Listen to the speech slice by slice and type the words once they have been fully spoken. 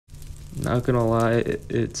Not gonna lie,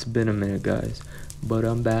 it's been a minute, guys, but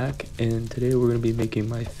I'm back, and today we're gonna be making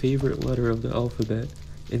my favorite letter of the alphabet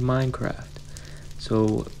in Minecraft.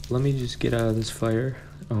 So let me just get out of this fire,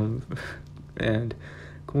 and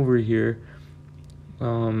come over here.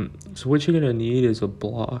 So what you're gonna need is a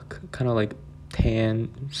block, kind of like tan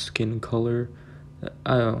skin color.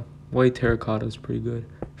 I don't know, white terracotta is pretty good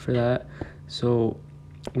for that. So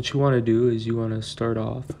what you want to do is you want to start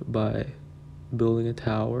off by building a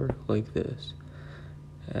tower like this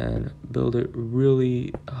and build it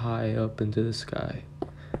really high up into the sky.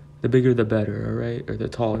 The bigger the better, all right? Or the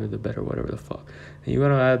taller the better, whatever the fuck. And you're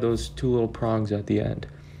gonna add those two little prongs at the end.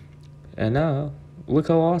 And now, look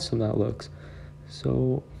how awesome that looks.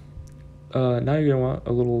 So now you're gonna want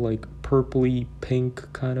a little like purpley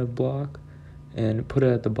pink kind of block and put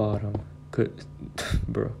it at the bottom.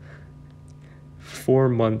 Bro, 4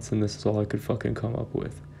 months and this is all I could fucking come up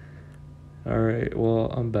with. Alright,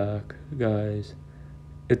 well, I'm back, guys.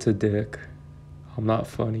 It's a dick. I'm not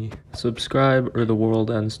funny. Subscribe or the world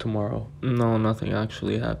ends tomorrow. No, nothing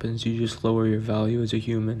actually happens. You just lower your value as a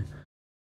human.